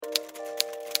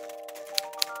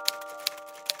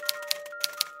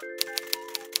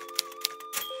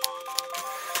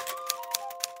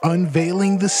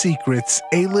unveiling the secrets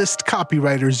A-list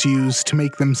copywriters use to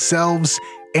make themselves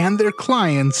and their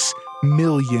clients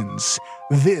millions.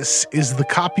 This is the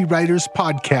Copywriters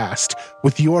Podcast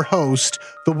with your host,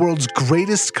 the world's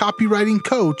greatest copywriting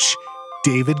coach,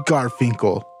 David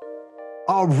Garfinkel.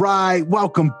 All right,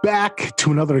 welcome back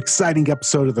to another exciting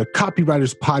episode of the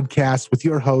Copywriters Podcast with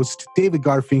your host, David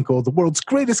Garfinkel, the world's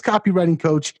greatest copywriting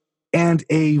coach, and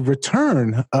a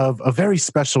return of a very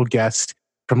special guest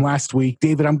from last week.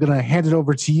 David, I'm going to hand it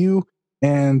over to you,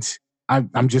 and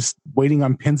I'm just waiting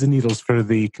on pins and needles for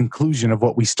the conclusion of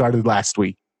what we started last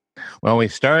week. Well, we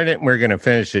started it and we're going to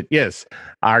finish it. Yes,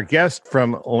 our guest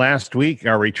from last week,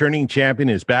 our returning champion,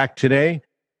 is back today.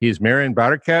 He's Maren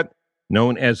Barakat,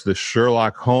 known as the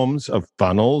Sherlock Holmes of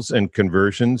funnels and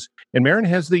conversions. And Maren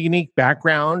has the unique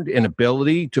background and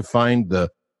ability to find the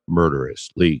murderous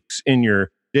leaks in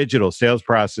your digital sales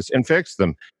process and fix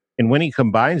them. And when he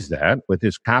combines that with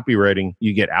his copywriting,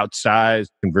 you get outsized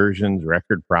conversions,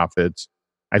 record profits.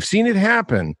 I've seen it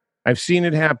happen. I've seen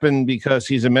it happen because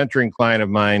he's a mentoring client of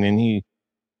mine and he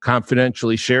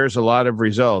confidentially shares a lot of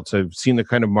results. I've seen the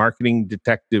kind of marketing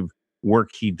detective work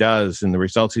he does and the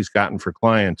results he's gotten for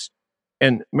clients.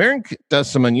 And Maren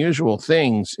does some unusual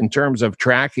things in terms of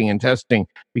tracking and testing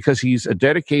because he's a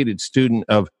dedicated student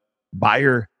of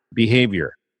buyer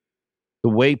behavior. The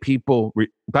way people,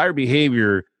 buyer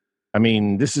behavior, I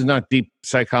mean, this is not deep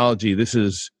psychology. This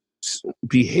is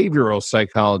behavioral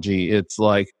psychology. It's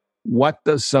like, what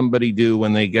does somebody do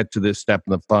when they get to this step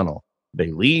in the funnel? Do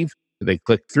they leave? Do they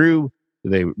click through? Do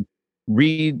they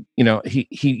read? You know, he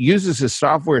uses his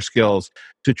software skills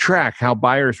to track how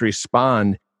buyers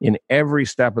respond in every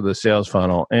step of the sales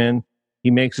funnel, and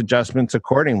he makes adjustments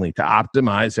accordingly to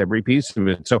optimize every piece of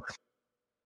it. So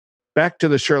back to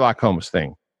the Sherlock Holmes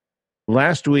thing.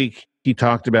 Last week, he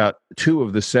talked about 2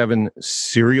 of the 7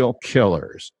 serial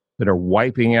killers that are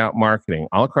wiping out marketing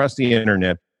all across the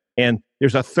internet. And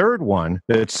there's a third one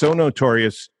that's so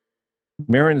notorious,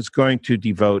 Maren is going to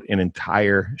devote an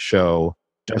entire show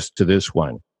just to this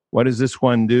one. What does this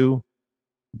one do?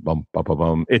 Bum, bum, bum,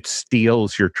 bum. It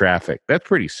steals your traffic. That's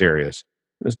pretty serious.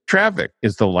 This traffic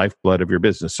is the lifeblood of your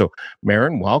business. So,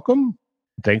 Maren, welcome.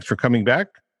 Thanks for coming back.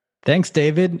 Thanks,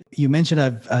 David. You mentioned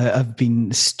I've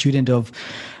been a student of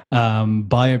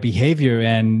buyer behavior,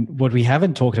 and what we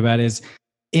haven't talked about is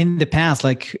in the past,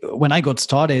 like when I got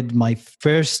started, my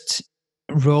first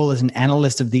role as an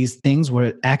analyst of these things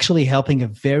were actually helping a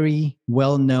very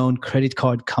well-known credit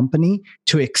card company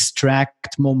to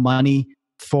extract more money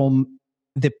from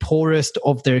the poorest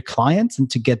of their clients and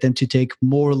to get them to take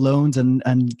more loans and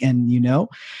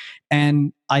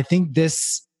I think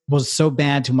this was so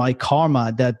bad to my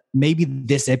karma that maybe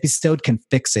this episode can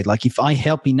fix it. Like if I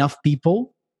help enough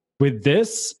people with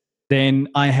this, then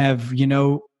I have,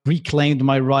 reclaimed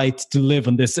my right to live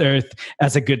on this earth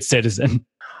as a good citizen.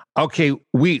 Okay,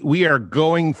 we are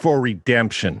going for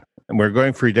redemption. And we're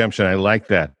going for redemption. I like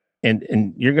that.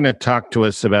 And you're going to talk to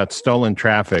us about stolen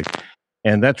traffic.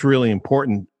 And that's really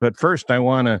important. But first, I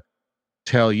want to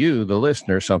tell you, the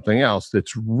listener, something else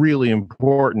that's really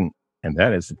important. And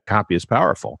that is that copy is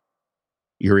powerful.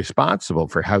 You're responsible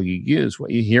for how you use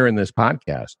what you hear in this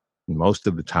podcast. Most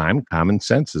of the time, common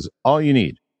sense is all you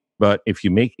need. But if you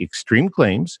make extreme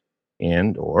claims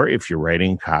or if you're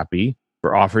writing copy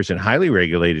for offers in highly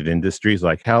regulated industries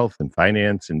like health and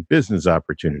finance and business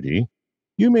opportunity,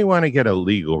 you may want to get a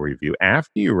legal review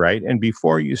after you write and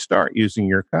before you start using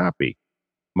your copy.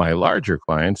 My larger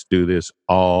clients do this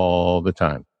all the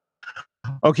time.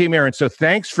 Okay, Maren, so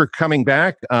thanks for coming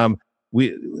back.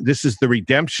 This is the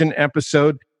redemption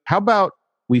episode. How about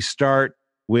we start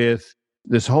with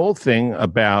this whole thing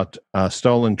about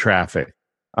stolen traffic?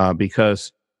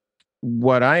 Because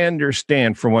what I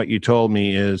understand from what you told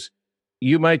me is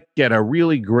you might get a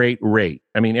really great rate.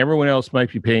 I mean, everyone else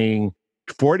might be paying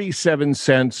 47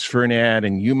 cents for an ad,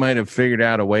 and you might have figured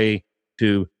out a way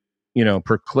to,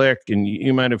 per click, and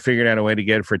you might have figured out a way to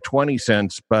get it for 20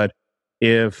 cents. But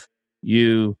if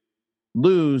you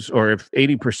lose, or if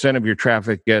 80% of your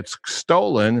traffic gets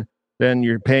stolen, then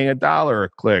you're paying $1 a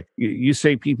click. You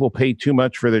say people pay too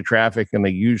much for their traffic, and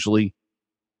they usually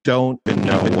don't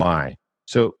know why.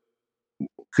 So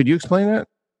could you explain that?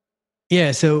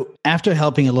 Yeah. So after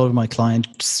helping a lot of my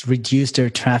clients reduce their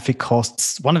traffic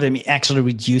costs, one of them actually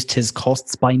reduced his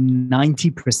costs by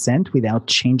 90% without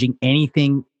changing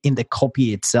anything in the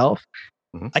copy itself.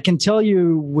 Mm-hmm. I can tell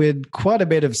you with quite a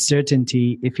bit of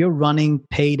certainty, if you're running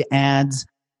paid ads,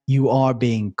 you are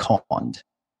being conned.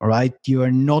 All right. You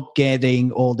are not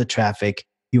getting all the traffic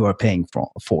you are paying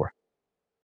for.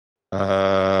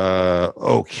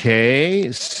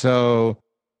 Okay. So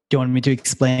do you want me to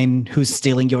explain who's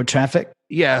stealing your traffic?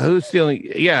 Yeah, who's stealing?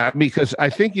 Yeah, because I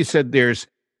think you said there's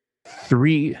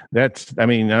three.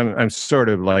 I'm sort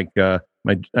of like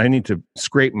I need to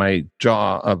scrape my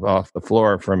jaw off the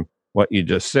floor from what you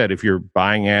just said. If you're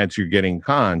buying ads, you're getting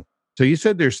conned. So you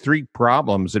said there's three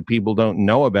problems that people don't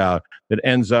know about that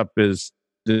ends up as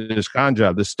this con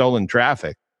job, the stolen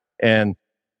traffic, and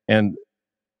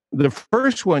the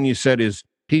first one you said is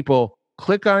people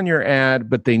click on your ad,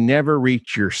 but they never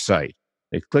reach your site.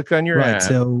 They click on your ad.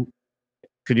 So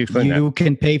could you explain you that?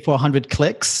 can pay for 100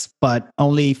 clicks, but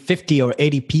only 50 or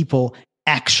 80 people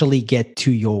actually get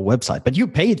to your website. But you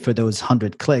paid for those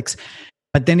 100 clicks.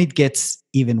 But then it gets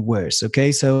even worse.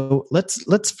 Okay, so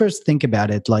let's first think about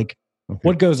it. Like,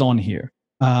 what goes on here?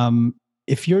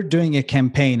 If you're doing a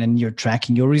campaign and you're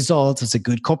tracking your results as a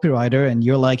good copywriter, and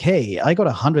you're like, "Hey, I got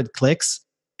 100 clicks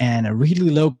and a really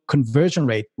low conversion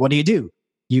rate," what do?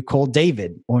 You call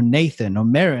David or Nathan or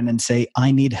Marin and say,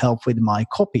 "I need help with my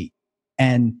copy."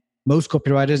 And most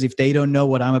copywriters, if they don't know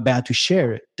what I'm about to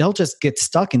share, they'll just get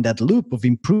stuck in that loop of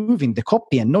improving the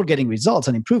copy and not getting results,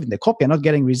 and improving the copy and not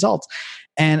getting results.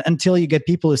 And until you get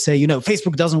people who say,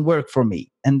 Facebook doesn't work for me,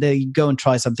 and they go and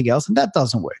try something else, and that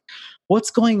doesn't work. What's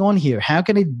going on here? How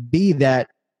can it be that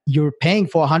you're paying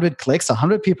for 100 clicks,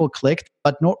 100 people clicked,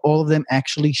 but not all of them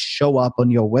actually show up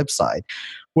on your website?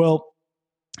 Well,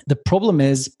 the problem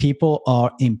is people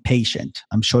are impatient.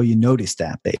 I'm sure you noticed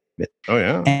that, David. Oh,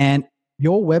 yeah. And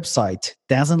your website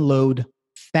doesn't load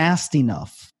fast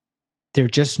enough. They're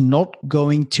just not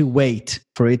going to wait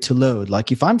for it to load.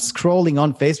 Like if I'm scrolling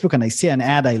on Facebook and I see an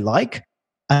ad I like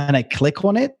and I click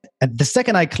on it, and the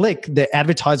second I click, the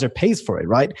advertiser pays for it,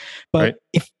 right? But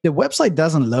if the website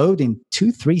doesn't load in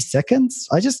 2-3 seconds,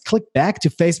 I just click back to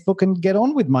Facebook and get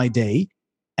on with my day.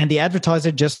 And the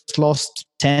advertiser just lost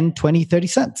 10, 20, 30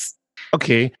 cents.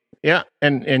 Okay. Yeah.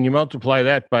 And you multiply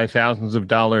that by thousands of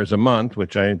dollars a month,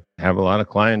 which I have a lot of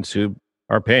clients who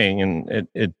are paying, and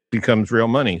it becomes real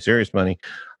money, serious money.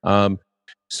 But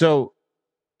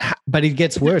it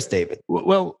gets worse, David.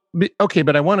 Well, okay,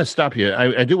 but I want to stop you.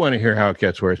 I do want to hear how it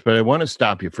gets worse, but I want to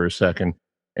stop you for a second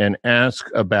and ask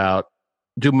about,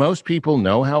 do most people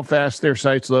know how fast their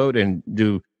sites load, and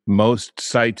do most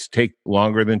sites take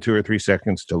longer than 2 or 3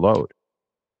 seconds to load?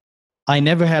 I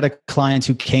never had a client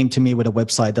who came to me with a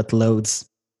website that loads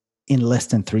in less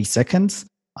than 3 seconds.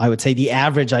 I would say the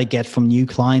average I get from new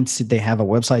clients, they have a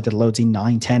website that loads in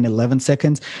 9, 10, 11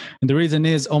 seconds. And the reason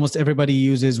is almost everybody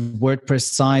uses WordPress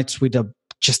sites with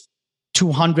just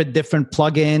 200 different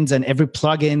plugins, and every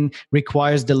plugin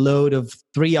requires the load of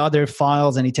 3 other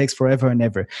files, and it takes forever and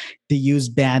ever. They use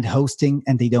bad hosting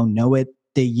and they don't know it.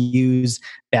 They use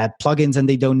bad plugins and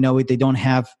they don't know it. They don't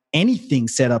have anything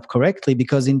set up correctly,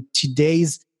 because in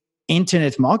today's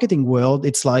internet marketing world,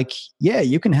 it's like, yeah,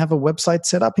 you can have a website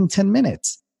set up in 10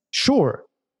 minutes. Sure.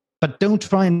 But don't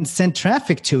try and send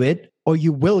traffic to it, or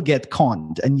you will get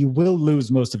conned and you will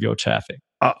lose most of your traffic.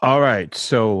 All right.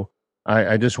 So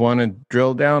I just want to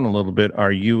drill down a little bit.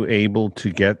 Are you able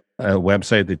to get a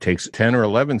website that takes 10 or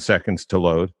 11 seconds to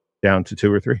load down to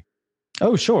 2 or 3?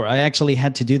 Oh, sure. I actually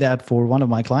had to do that for one of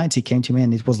my clients. He came to me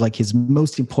and it was like his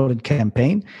most important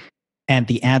campaign, and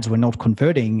the ads were not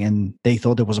converting, and they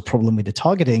thought there was a problem with the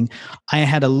targeting. I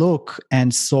had a look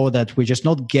and saw that we're just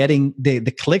not getting the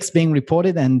clicks being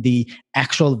reported, and the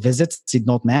actual visits did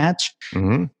not match.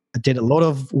 Mm-hmm. I did a lot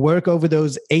of work over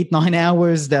those 8-9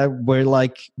 hours that were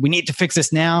like, we need to fix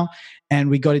this now. And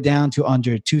we got it down to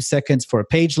under 2 seconds for a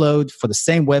page load for the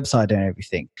same website and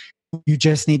everything. You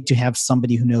just need to have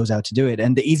somebody who knows how to do it.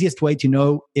 And the easiest way to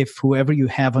know if whoever you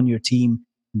have on your team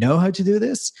know how to do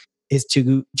this is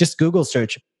to just Google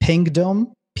search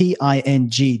Pingdom,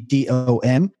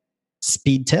 Pingdom,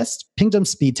 speed test, Pingdom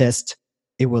speed test.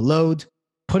 It will load,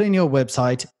 put in your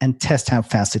website, and test how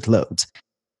fast it loads.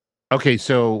 Okay,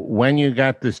 so when you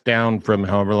got this down from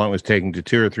however long it was taking to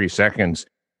 2 or 3 seconds,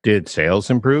 did sales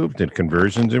improve? Did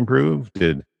conversions improve?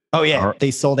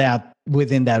 They sold out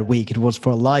within that week. It was for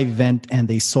a live event and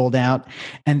they sold out.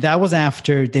 And that was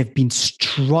after they've been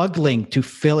struggling to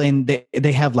fill in.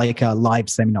 They have like a live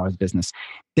seminars business.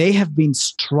 They have been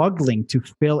struggling to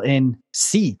fill in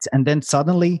seats. And then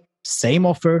suddenly, same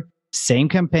offer, same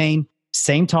campaign,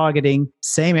 same targeting,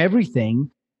 same everything.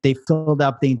 They filled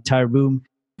up the entire room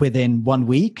within 1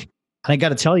 week. And I got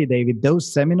to tell you, David,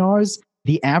 those seminars,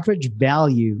 the average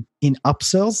value in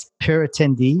upsells per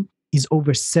attendee is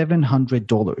over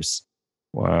 $700.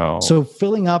 Wow. So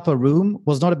filling up a room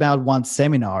was not about one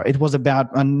seminar. It was about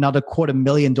another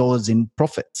 $250,000 in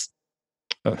profits.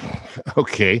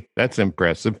 Okay, that's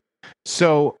impressive.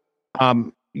 So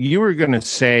you were going to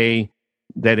say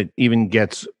that it even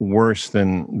gets worse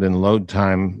than load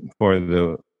time for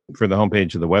the for the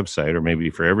homepage of the website, or maybe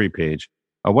for every page.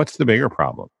 What's the bigger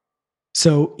problem?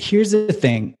 So here's the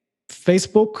thing.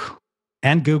 Facebook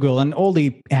and Google and all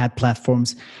the ad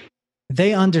platforms,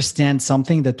 they understand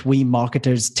something that we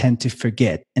marketers tend to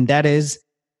forget. And that is,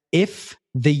 if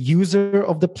the user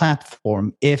of the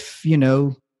platform, if,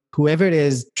 whoever it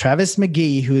is, Travis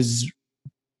McGee, who's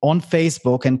on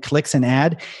Facebook and clicks an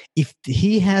ad, if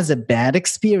he has a bad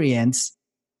experience,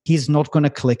 he's not going to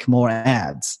click more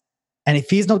ads. And if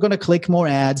he's not going to click more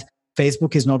ads,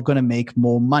 Facebook is not going to make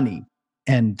more money.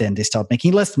 And then they start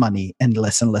making less money and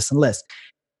less and less and less.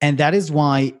 And that is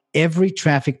why every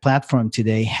traffic platform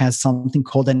today has something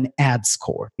called an ad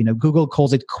score. Google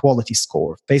calls it quality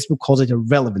score. Facebook calls it a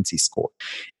relevancy score.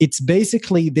 It's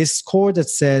basically this score that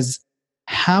says,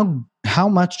 how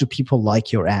much do people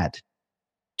like your ad?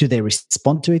 Do they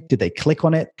respond to it? Do they click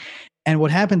on it? And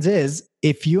what happens is,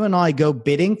 if you and I go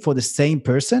bidding for the same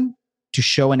person to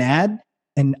show an ad,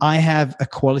 and I have a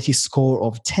quality score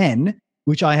of 10,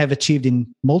 which I have achieved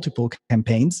in multiple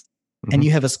campaigns, and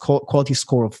you have a quality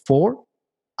score of 4,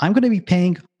 I'm going to be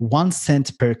paying 1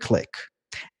 cent per click.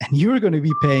 And you're going to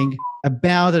be paying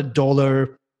about $1,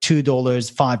 $2,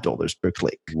 $5 per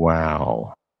click.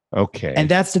 Wow. Okay. And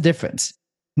that's the difference.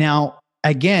 Now,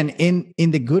 again, in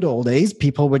the good old days,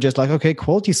 people were just like, okay,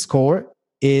 quality score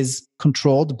is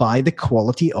controlled by the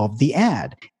quality of the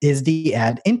ad. Is the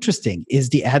ad interesting? Is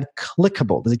the ad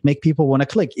clickable? Does it make people want to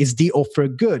click? Is the offer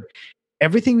good?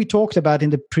 Everything we talked about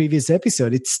in the previous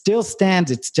episode, it still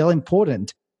stands. It's still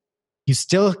important. You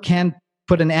still can't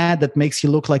put an ad that makes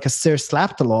you look like a Sir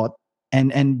Slapped-a-Lot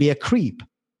and be a creep.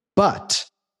 But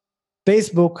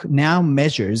Facebook now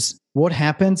measures what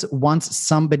happens once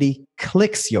somebody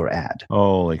clicks your ad.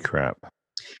 Holy crap.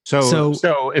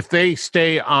 So if they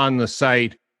stay on the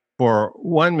site for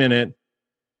 1 minute,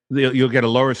 you'll get a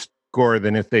lower score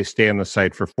than if they stay on the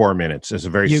site for 4 minutes. It's a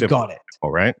very simple. You got it. All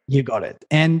right. You got it.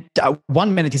 And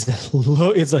 1 minute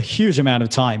is a huge amount of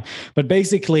time. But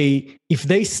basically, if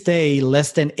they stay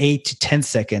less than 8 to 10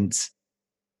 seconds,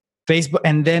 Facebook,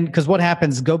 and then, because what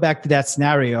happens, go back to that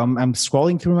scenario. I'm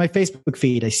scrolling through my Facebook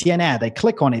feed. I see an ad. I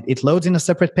click on it. It loads in a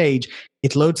separate page.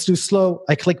 It loads too slow.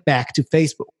 I click back to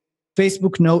Facebook.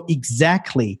 Facebook know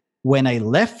exactly when I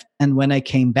left and when I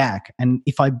came back. And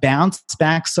if I bounced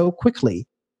back so quickly,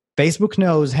 Facebook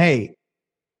knows, hey,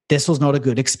 this was not a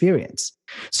good experience.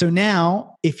 So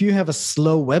now, if you have a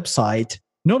slow website,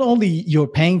 not only you're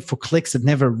paying for clicks that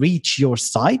never reach your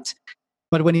site,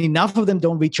 but when enough of them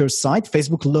don't reach your site,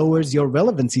 Facebook lowers your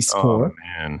relevancy score.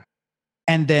 Oh, man.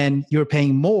 And then you're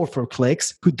paying more for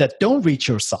clicks that don't reach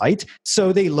your site.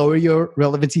 So they lower your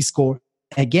relevancy score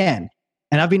again.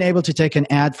 And I've been able to take an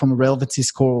ad from a relevancy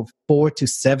score of 4 to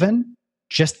 7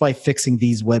 just by fixing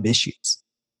these web issues.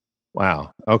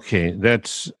 Wow. Okay.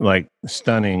 That's like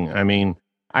stunning. I mean,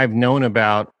 I've known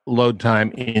about load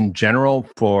time in general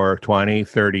for 20,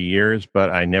 30 years, but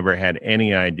I never had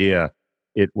any idea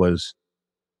it was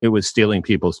stealing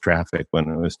people's traffic when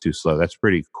it was too slow. That's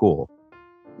pretty cool.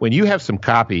 When you have some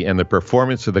copy and the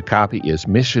performance of the copy is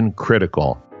mission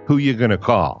critical, who you going to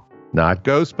call? Not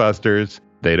Ghostbusters.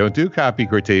 They don't do copy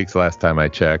critiques last time I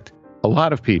checked. A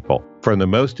lot of people, from the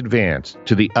most advanced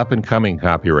to the up-and-coming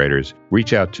copywriters,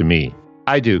 reach out to me.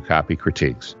 I do copy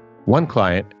critiques. One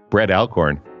client, Brett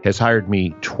Alcorn, has hired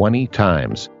me 20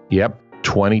 times. Yep,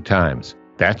 20 times.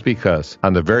 That's because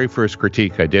on the very first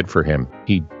critique I did for him,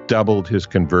 he doubled his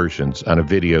conversions on a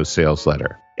video sales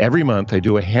letter. Every month, I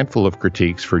do a handful of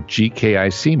critiques for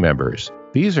GKIC members.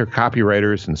 These are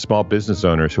copywriters and small business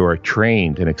owners who are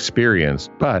trained and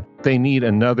experienced, but they need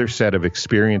another set of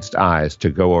experienced eyes to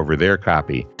go over their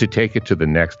copy to take it to the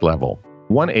next level.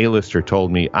 One A-lister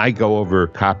told me I go over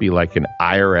copy like an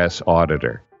IRS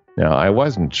auditor. Now, I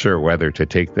wasn't sure whether to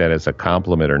take that as a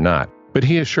compliment or not, but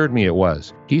he assured me it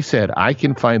was. He said I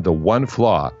can find the one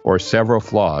flaw or several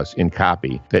flaws in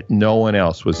copy that no one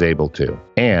else was able to,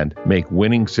 and make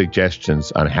winning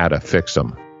suggestions on how to fix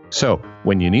them. So,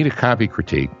 when you need a copy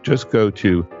critique, just go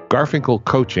to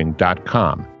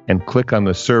garfinkelcoaching.com and click on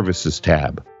the Services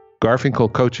tab.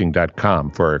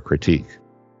 garfinkelcoaching.com for a critique.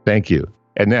 Thank you.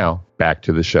 And now, back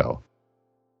to the show.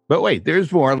 But wait,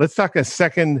 there's more. Let's talk a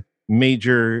second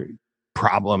major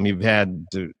problem you've had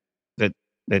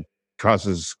that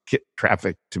causes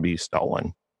traffic to be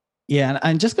stolen. Yeah, and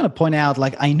I'm just going to point out,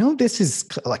 like, I know this is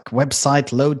like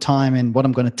website load time and what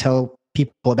I'm going to tell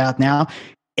people about now.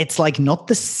 It's like not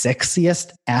the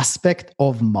sexiest aspect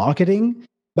of marketing,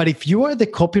 but if you are the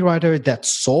copywriter that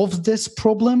solves this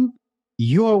problem,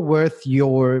 you are worth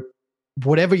your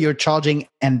whatever you're charging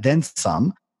and then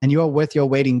some, and you are worth your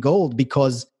weight in gold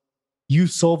because you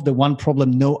solved the one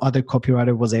problem no other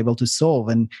copywriter was able to solve.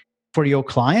 And for your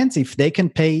clients, if they can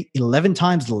pay 11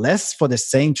 times less for the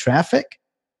same traffic,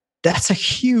 that's a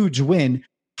huge win,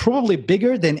 probably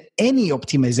bigger than any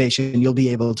optimization you'll be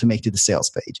able to make to the sales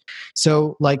page.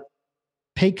 So like,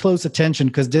 pay close attention,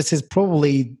 because this is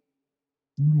probably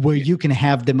where you can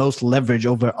have the most leverage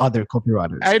over other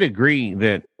copywriters. I'd agree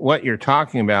that what you're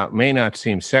talking about may not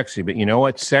seem sexy, but you know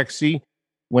what's sexy?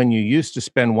 When you used to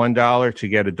spend $1 to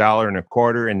get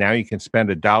 $1.25, and now you can spend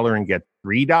 $1 and get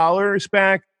 $3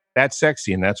 back. That's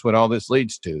sexy, and that's what all this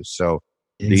leads to. So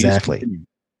exactly.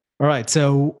 All right.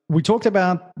 So we talked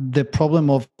about the problem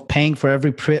of paying for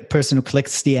every person who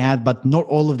clicks the ad, but not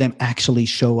all of them actually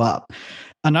show up.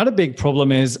 Another big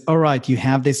problem is, all right, you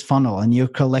have this funnel and you're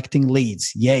collecting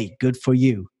leads. Yay, good for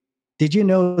you. Did you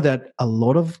know that a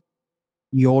lot of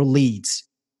your leads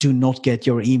do not get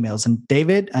your emails? And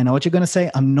David, I know what you're going to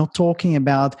say. I'm not talking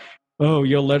about, oh,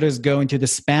 your letters go into the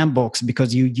spam box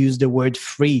because you use the word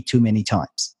free too many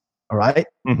times. All right?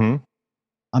 Mm-hmm.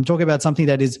 I'm talking about something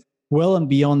that is well and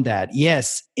beyond that.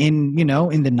 Yes, in the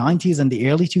 90s and the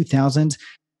early 2000s,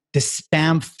 the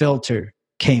spam filter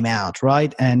came out,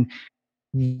 right? And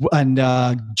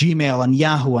Gmail and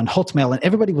Yahoo and Hotmail and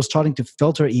everybody was starting to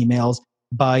filter emails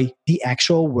by the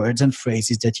actual words and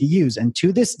phrases that you use. And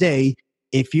to this day,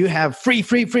 if you have free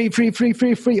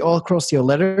all across your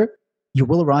letter, you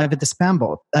will arrive at the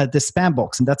spam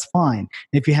box, and that's fine. And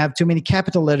if you have too many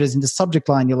capital letters in the subject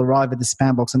line, you'll arrive at the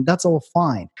spam box, and that's all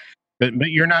fine.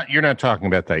 But you're not talking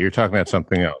about that. You're talking about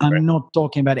something else. I'm right? not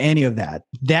talking about any of that.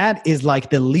 That is like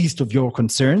the least of your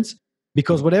concerns,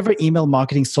 because whatever email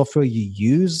marketing software you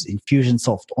use,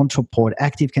 Infusionsoft, Ontraport,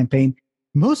 ActiveCampaign,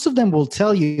 most of them will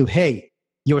tell you, hey,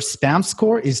 your spam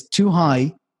score is too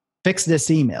high. Fix this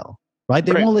email, right?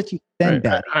 They won't let you send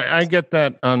that. I get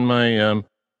that on my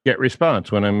Get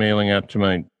Response when I'm mailing out to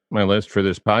my list for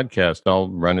this podcast. I'll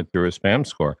run it through a spam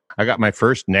score. I got my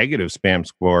first negative spam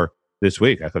score this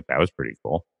week. I thought that was pretty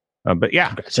cool. But yeah.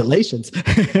 Congratulations.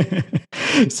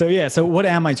 So what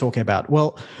am I talking about?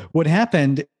 Well, what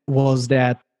happened was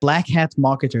that black hat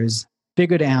marketers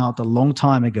figured out a long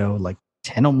time ago, like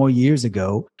 10 or more years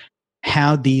ago,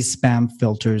 how these spam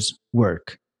filters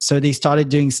work. So they started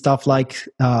doing stuff like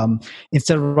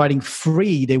instead of writing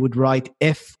free, they would write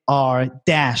FR-EE,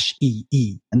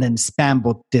 and then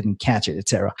Spambot didn't catch it,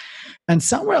 etc. And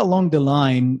somewhere along the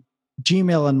line,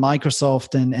 Gmail and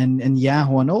Microsoft and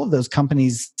Yahoo and all of those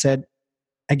companies said,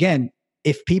 again,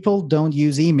 if people don't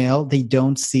use email, they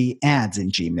don't see ads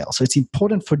in Gmail. So it's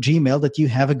important for Gmail that you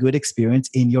have a good experience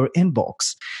in your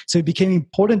inbox. So it became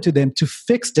important to them to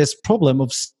fix this problem of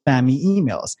spammy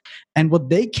emails. And what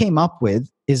they came up with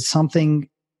is something,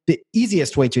 the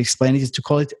easiest way to explain it is to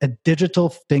call it a digital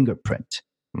fingerprint.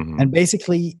 Mm-hmm. And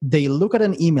basically, they look at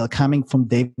an email coming from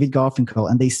David Garfinkel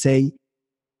and they say,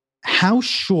 how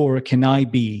sure can I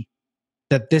be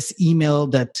that this email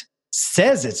that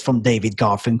says it's from David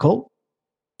Garfinkel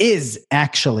is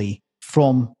actually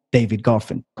from David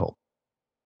Garfinkel?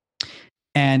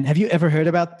 And have you ever heard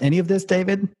about any of this,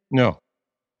 David? No.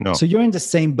 So you're in the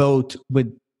same boat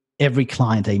with every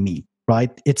client I meet, right?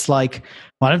 It's like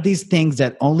one of these things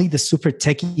that only the super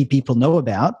techie people know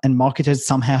about, and marketers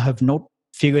somehow have not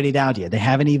figured it out yet. They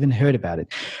haven't even heard about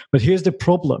it. But here's the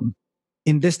problem.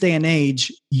 In this day and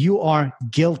age, you are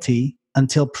guilty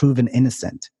until proven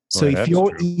innocent. So if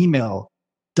your email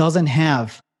doesn't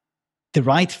have the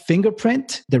right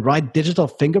fingerprint, the right digital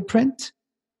fingerprint,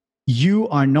 you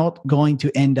are not going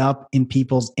to end up in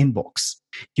people's inbox.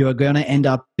 You are going to end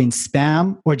up in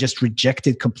spam, or just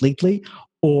rejected completely,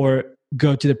 or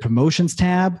go to the promotions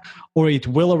tab, or it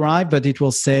will arrive, but it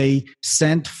will say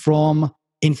sent from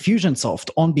Infusionsoft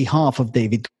on behalf of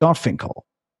David Garfinkel.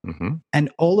 Mm-hmm.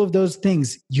 And all of those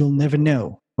things you'll never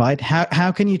know, right?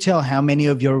 How can you tell how many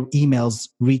of your emails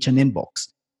reach an inbox?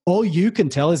 All you can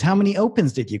tell is how many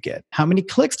opens did you get? How many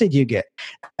clicks did you get?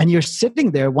 And you're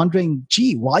sitting there wondering,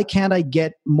 gee, why can't I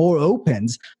get more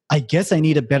opens? I guess I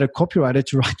need a better copywriter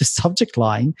to write the subject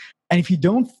line. And if you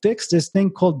don't fix this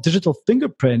thing called digital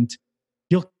fingerprint,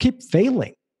 you'll keep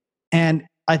failing. And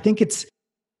I think it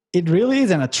really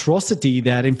is an atrocity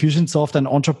that Infusionsoft and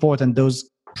Ontraport and those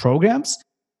programs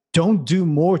don't do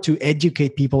more to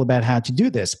educate people about how to do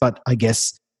this. But I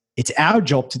guess it's our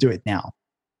job to do it now.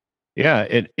 Yeah,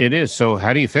 it is. So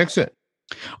how do you fix it?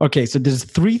 Okay, so there's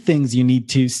 3 things you need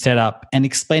to set up, and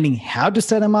explaining how to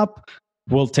set them up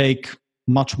will take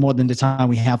much more than the time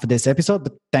we have for this episode.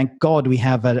 But thank God we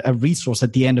have a resource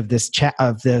at the end of this chat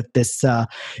of this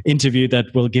interview that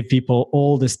will give people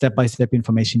all the step-by-step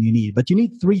information you need. But you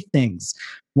need 3 things.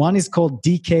 One is called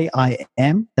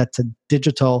DKIM. That's a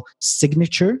digital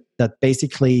signature that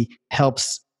basically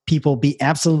helps people be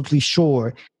absolutely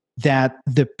sure that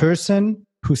the person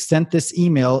who sent this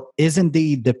email is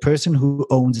indeed the person who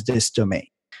owns this domain.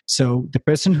 So the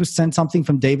person who sent something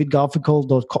from David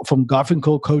Garfinkel from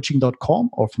garfinkelcoaching.com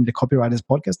or from the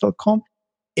copywriterspodcast.com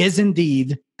is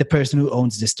indeed the person who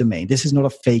owns this domain. This is not a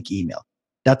fake email.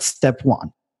 That's step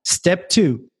one. Step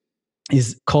two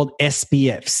is called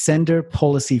SPF, Sender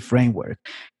Policy Framework.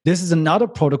 This is another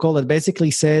protocol that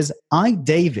basically says, I,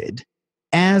 David,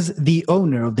 as the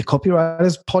owner of the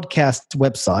Copywriters Podcast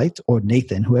website, or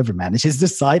Nathan, whoever manages the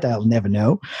site, I'll never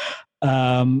know,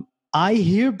 I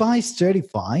hereby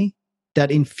certify that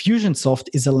Infusionsoft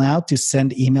is allowed to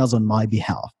send emails on my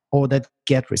behalf, or that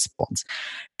GetResponse.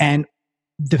 And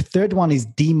the third one is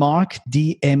DMARC,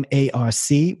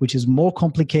 D-M-A-R-C, which is more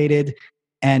complicated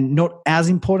and not as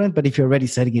important, but if you're already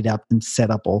setting it up, then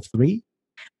set up all three.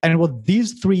 And what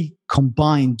these three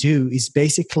combined do is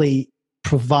basically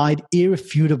provide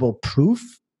irrefutable proof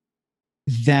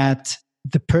that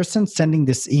the person sending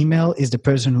this email is the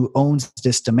person who owns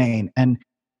this domain. And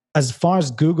as far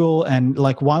as Google and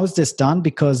why was this done?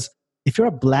 Because if you're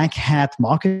a black hat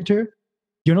marketer,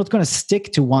 you're not going to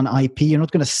stick to one IP. You're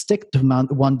not going to stick to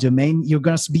one domain. You're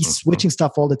going to be switching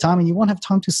stuff all the time, and you won't have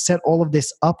time to set all of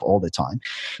this up all the time.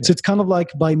 Yeah. So it's kind of like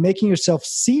by making yourself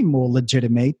seem more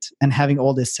legitimate and having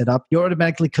all this set up, you're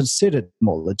automatically considered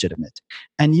more legitimate.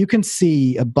 And you can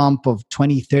see a bump of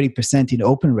 20, 30% in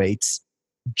open rates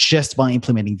just by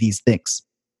implementing these things.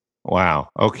 Wow.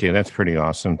 Okay, that's pretty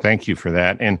awesome. Thank you for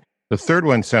that. And the third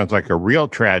one sounds like a real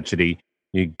tragedy.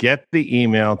 You get the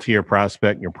email to your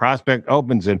prospect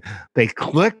opens it, they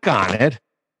click on it,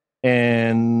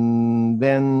 and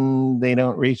then they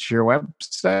don't reach your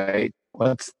website.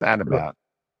 What's that about?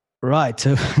 Right.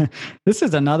 So this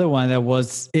is another one that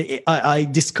was, I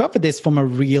discovered this from a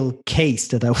real case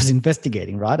that I was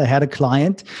investigating, right? I had a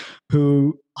client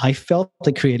who I felt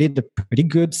I created a pretty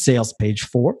good sales page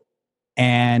for,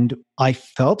 and I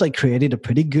felt I created a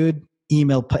pretty good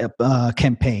email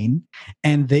campaign,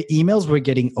 and the emails were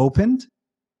getting opened,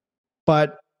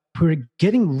 but we're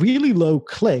getting really low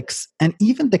clicks, and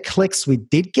even the clicks we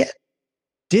did get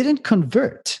didn't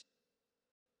convert.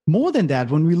 More than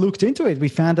that, when we looked into it, we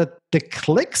found that the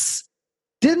clicks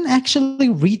didn't actually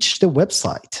reach the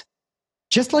website.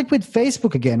 Just like with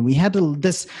Facebook again, we had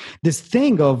this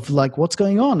thing of what's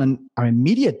going on, and our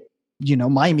immediate,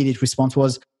 my immediate response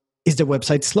was, is the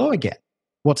website slow again?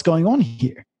 What's going on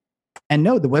here? And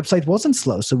no, the website wasn't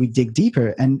slow. So we dig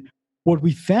deeper. And what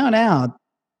we found out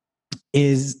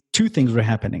is two things were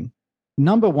happening.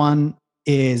 Number one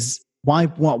is why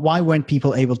weren't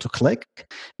people able to click?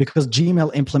 Because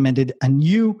Gmail implemented a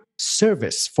new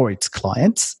service for its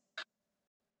clients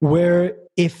where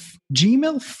if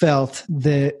Gmail felt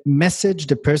the message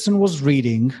the person was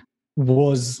reading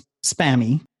was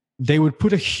spammy, they would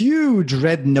put a huge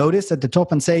red notice at the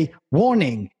top and say,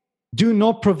 warning, do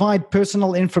not provide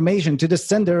personal information to the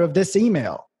sender of this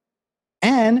email.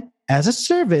 And as a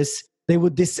service, they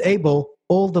would disable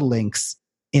all the links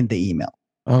in the email.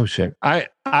 Oh, shit. I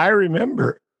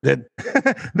remember that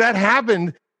that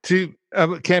happened to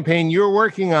a campaign you were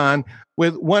working on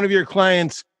with one of your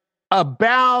clients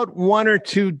about 1 or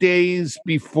 2 days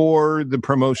before the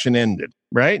promotion ended,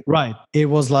 right? Right. It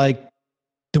was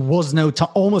there was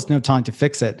almost no time to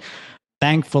fix it.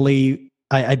 Thankfully,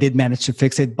 I did manage to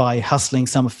fix it by hustling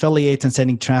some affiliates and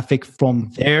sending traffic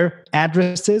from their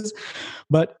addresses.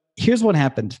 But here's what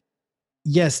happened.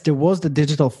 Yes, there was the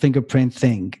digital fingerprint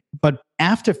thing, but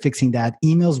after fixing that,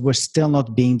 emails were still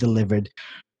not being delivered.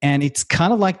 And it's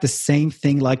kind of like the same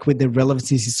thing like with the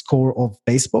relevancy score of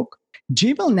Facebook.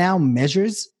 Gmail now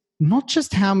measures not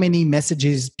just how many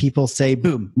messages people say,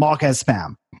 boom, mark as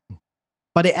spam,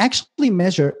 but they actually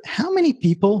measure how many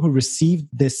people who received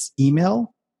this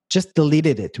email just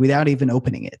deleted it without even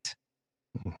opening it.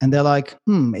 And they're like,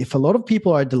 if a lot of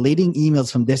people are deleting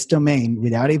emails from this domain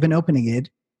without even opening it,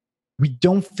 we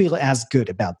don't feel as good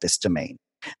about this domain.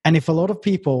 And if a lot of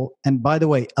people, and by the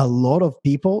way, a lot of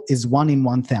people is 1 in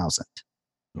 1,000.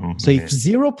 Mm-hmm. So if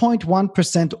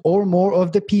 0.1% or more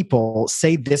of the people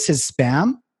say this is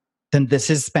spam, then this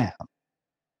is spam.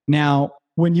 Now,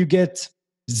 when you get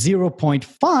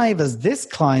 0.5, as this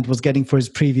client was getting for his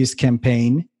previous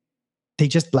campaign, they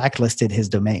just blacklisted his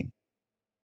domain.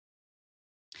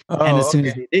 And as soon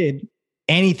as they did,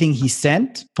 anything he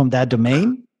sent from that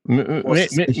domain.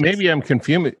 Maybe I'm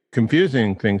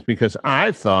confusing things because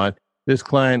I thought this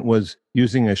client was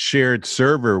using a shared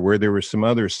server where there were some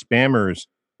other spammers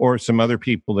or some other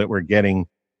people that were getting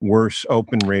worse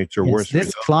open rates or worse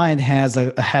results. This client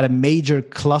had a major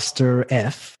cluster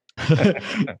F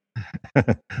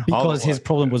because his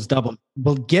problem was double.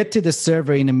 We'll get to the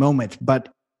server in a moment, but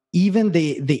even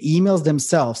the emails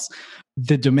themselves,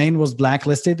 the domain was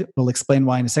blacklisted. We'll explain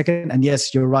why in a second. And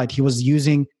yes, you're right. He was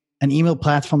using an email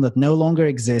platform that no longer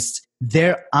exists.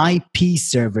 Their IP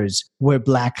servers were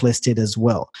blacklisted as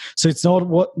well. So it's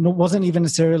wasn't even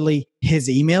necessarily his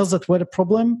emails that were the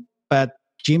problem, but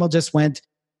Gmail just went,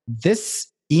 this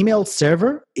email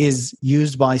server is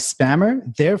used by spammer.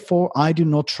 Therefore, I do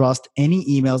not trust any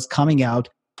emails coming out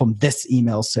from this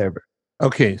email server.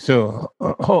 Okay, so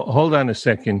hold on a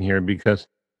second here, because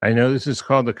I know this is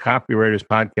called the Copywriters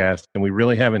Podcast, and we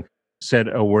really haven't said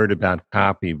a word about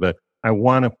copy, but I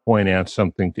want to point out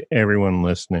something to everyone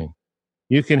listening.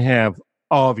 You can have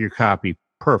all of your copy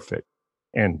perfect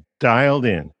and dialed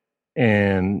in,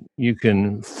 and you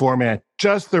can format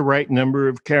just the right number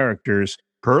of characters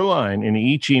per line in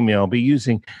each email, be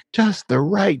using just the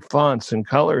right fonts and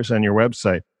colors on your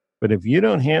website. But if you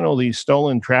don't handle these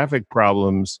stolen traffic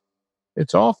problems,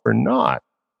 it's all for naught.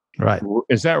 Right.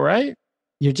 Is that right?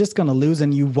 You're just going to lose,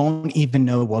 and you won't even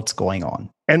know what's going on.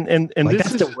 And like, this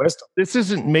that's is the worst. This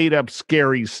isn't made up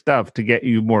scary stuff to get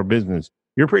you more business.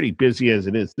 You're pretty busy as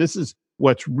it is. This is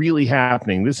what's really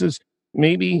happening. This is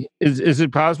maybe is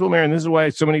it possible, Maren? This is why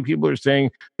so many people are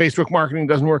saying Facebook marketing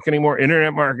doesn't work anymore.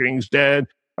 Internet marketing is dead.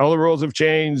 All the rules have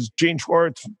changed. Gene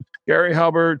Schwartz, Gary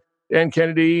Halbert, Dan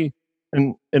Kennedy,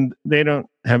 and they don't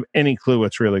have any clue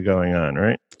what's really going on,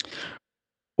 right?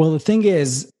 Well, the thing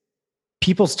is,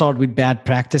 people start with bad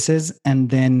practices and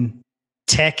then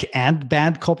tech and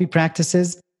bad copy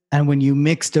practices. And when you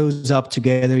mix those up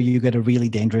together, you get a really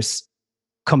dangerous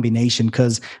combination,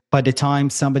 because by the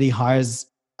time somebody hires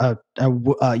a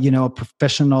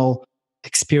professional,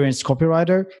 experienced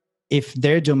copywriter, if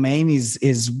their domain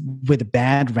is with a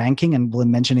bad ranking, and we'll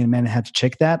mention in a minute how to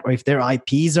check that, or if their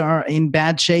IPs are in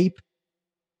bad shape,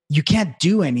 you can't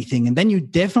do anything. And then you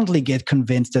definitely get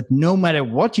convinced that no matter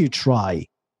what you try,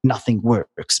 nothing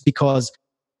works, because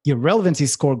your relevancy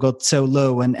score got so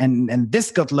low, and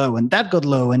this got low, and that got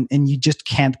low, and you just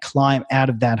can't climb out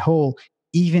of that hole,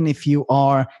 even if you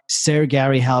are Sir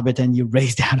Gary Halbert and you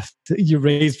raised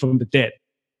from the dead.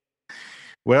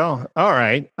 Well, all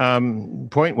right.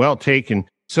 Point well taken.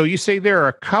 So you say there are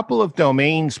a couple of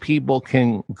domains people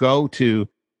can go to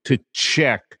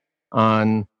check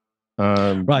on.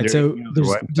 Right. So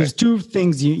there's two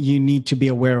things you need to be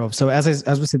aware of. So as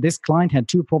we said, this client had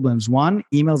two problems. One,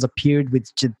 emails appeared with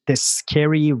this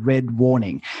scary red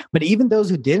warning. But even those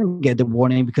who didn't get the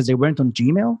warning because they weren't on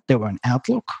Gmail, they were on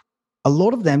Outlook, a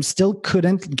lot of them still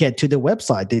couldn't get to the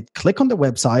website. They'd click on the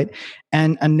website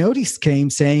and a notice came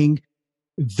saying,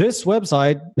 this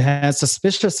website has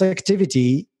suspicious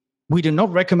activity. We do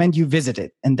not recommend you visit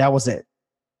it. And that was it.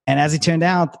 And as it turned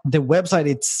out, the website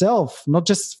itself, not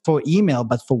just for email,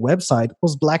 but for website,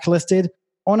 was blacklisted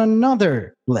on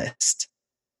another list.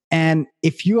 And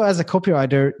if you as a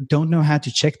copywriter don't know how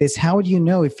to check this, how do you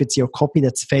know if it's your copy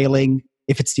that's failing,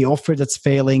 if it's the offer that's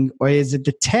failing, or is it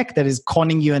the tech that is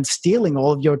conning you and stealing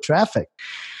all of your traffic?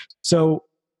 So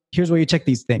here's where you check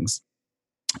these things.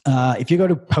 If you go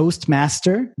to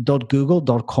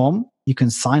postmaster.google.com, you can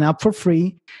sign up for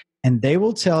free, and they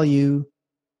will tell you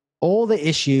all the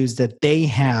issues that they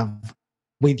have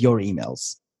with your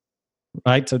emails,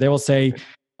 right? So they will say,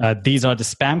 these are the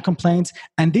spam complaints,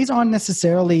 and these won't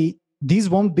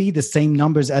be the same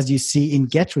numbers as you see in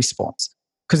GetResponse.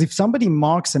 Because if somebody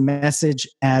marks a message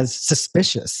as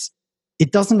suspicious,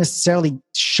 it doesn't necessarily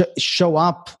show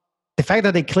up. The fact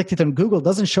that they clicked it on Google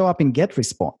doesn't show up in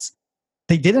GetResponse.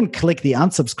 They didn't click the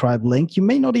unsubscribe link. You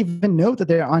may not even know that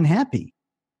they're unhappy,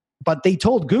 but they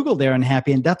told Google they're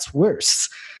unhappy, and that's worse.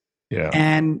 Yeah.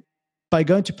 And by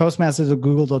going to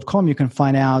postmasters.google.com, you can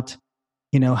find out,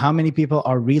 how many people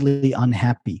are really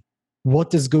unhappy. What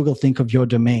does Google think of your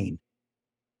domain?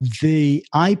 The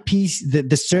IPs,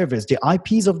 the servers, the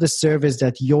IPs of the servers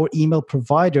that your email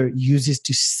provider uses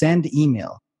to send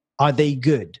email, are they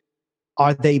good?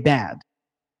 Are they bad?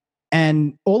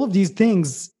 And all of these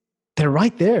things, they're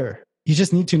right there. You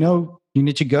just need to know, you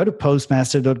need to go to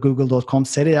postmaster.google.com,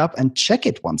 set it up, and check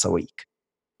it once a week.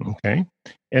 Okay.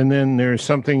 And then there's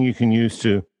something you can use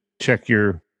to check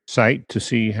your site to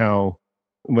see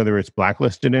whether it's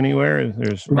blacklisted anywhere.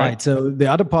 Right. So the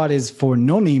other part is for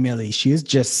non-email issues,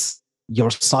 just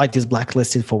your site is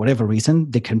blacklisted for whatever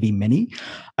reason. There can be many.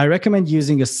 I recommend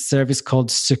using a service called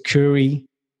Sucuri,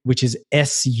 which is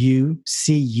SUCURI,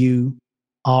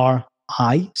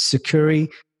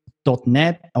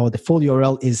 Sucuri.net, or the full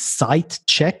URL is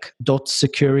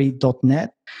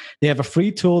sitecheck.sucuri.net. They have a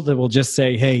free tool that will just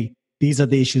say, hey, these are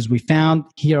the issues we found.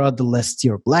 Here are the lists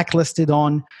you're blacklisted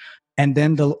on. And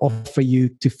then they'll offer you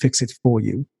to fix it for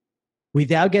you.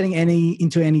 Without getting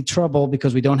into any trouble,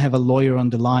 because we don't have a lawyer on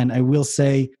the line, I will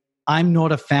say I'm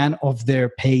not a fan of their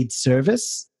paid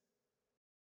service.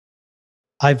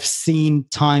 I've seen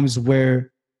times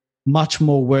where much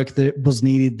more work that was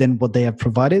needed than what they have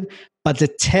provided, but the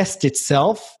test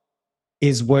itself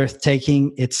is worth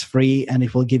taking. It's free, and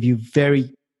it will give you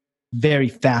very, very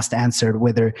fast answer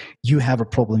whether you have a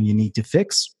problem you need to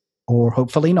fix or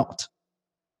hopefully not.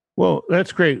 Well,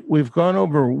 that's great. We've gone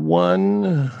over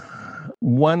one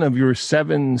of your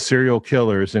 7 serial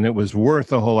killers, and it was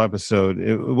worth a whole episode.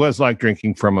 It was like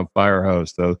drinking from a fire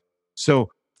hose, though. So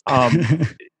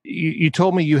you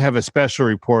told me you have a special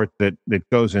report that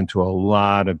goes into a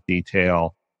lot of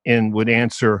detail and would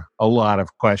answer a lot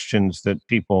of questions that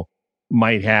people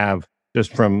might have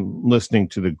just from listening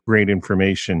to the great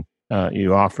information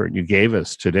you gave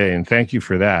us today. And thank you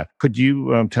for that.Uld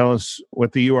you tell us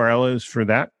what the URL is for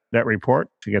that report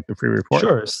to get the free report?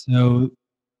 Sure. So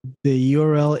the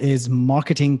URL is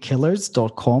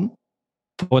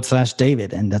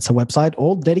marketingkillers.com/David. And that's a website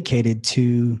all dedicated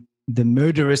to the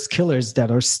murderous killers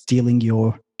that are stealing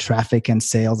your traffic and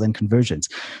sales and conversions.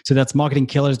 So that's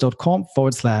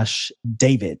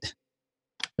marketingkillers.com/David.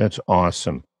 That's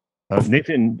awesome.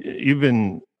 Nathan, you've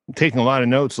been taking a lot of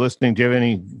notes listening. Do you have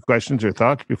any questions or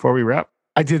thoughts before we wrap?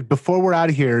 I did. Before we're out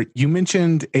of here, you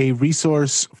mentioned a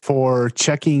resource for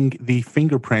checking the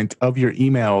fingerprint of your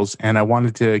emails, and I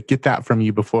wanted to get that from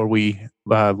you before we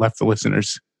left the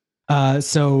listeners.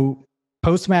 So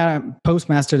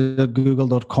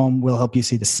postmaster.google.com will help you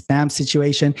see the spam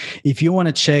situation. If you want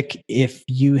to check if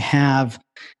you have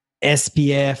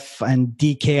SPF and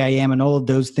DKIM and all of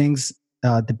those things,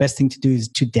 the best thing to do is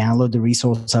to download the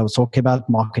resource I was talking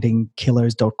about,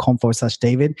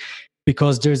 marketingkillers.com/David,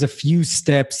 because there's a few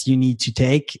steps you need to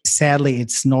take. Sadly,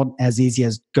 it's not as easy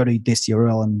as go to this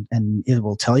URL and it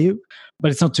will tell you, but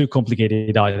it's not too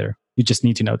complicated either. You just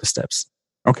need to know the steps.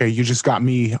 Okay, you just got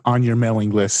me on your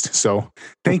mailing list. So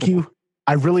thank you.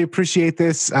 I really appreciate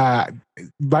this.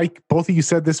 Like both of you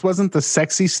said, this wasn't the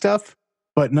sexy stuff,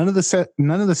 but none of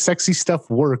the sexy stuff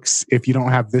works if you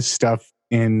don't have this stuff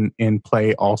in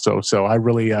play also. So I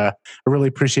really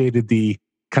appreciated the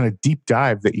kind of deep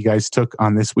dive that you guys took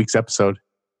on this week's episode.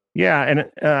 Yeah, and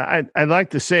I'd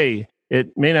like to say,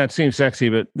 it may not seem sexy,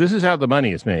 but this is how the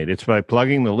money is made. It's by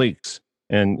plugging the leaks.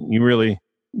 And you really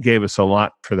gave us a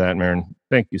lot for that, Maren.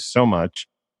 Thank you so much.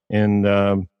 And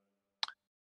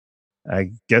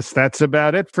I guess that's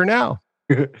about it for now.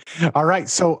 All right.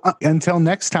 So until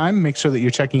next time, make sure that you're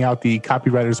checking out the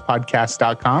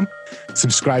copywriterspodcast.com.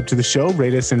 Subscribe to the show,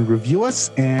 rate us and review us,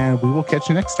 and we will catch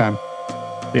you next time.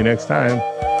 See you next time.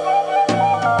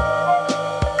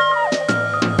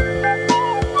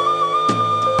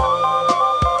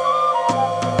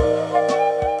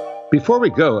 Before we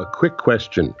go, a quick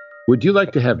question. Would you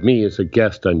like to have me as a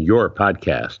guest on your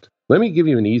podcast? Let me give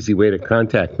you an easy way to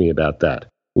contact me about that.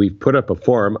 We've put up a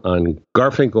form on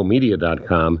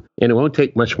garfinkelmedia.com, and it won't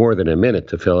take much more than a minute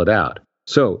to fill it out.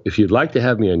 So if you'd like to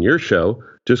have me on your show,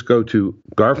 just go to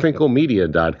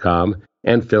garfinkelmedia.com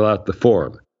and fill out the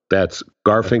form. That's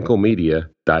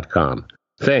garfinkelmedia.com.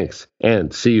 Thanks,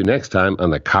 and see you next time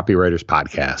on the Copywriters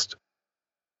Podcast.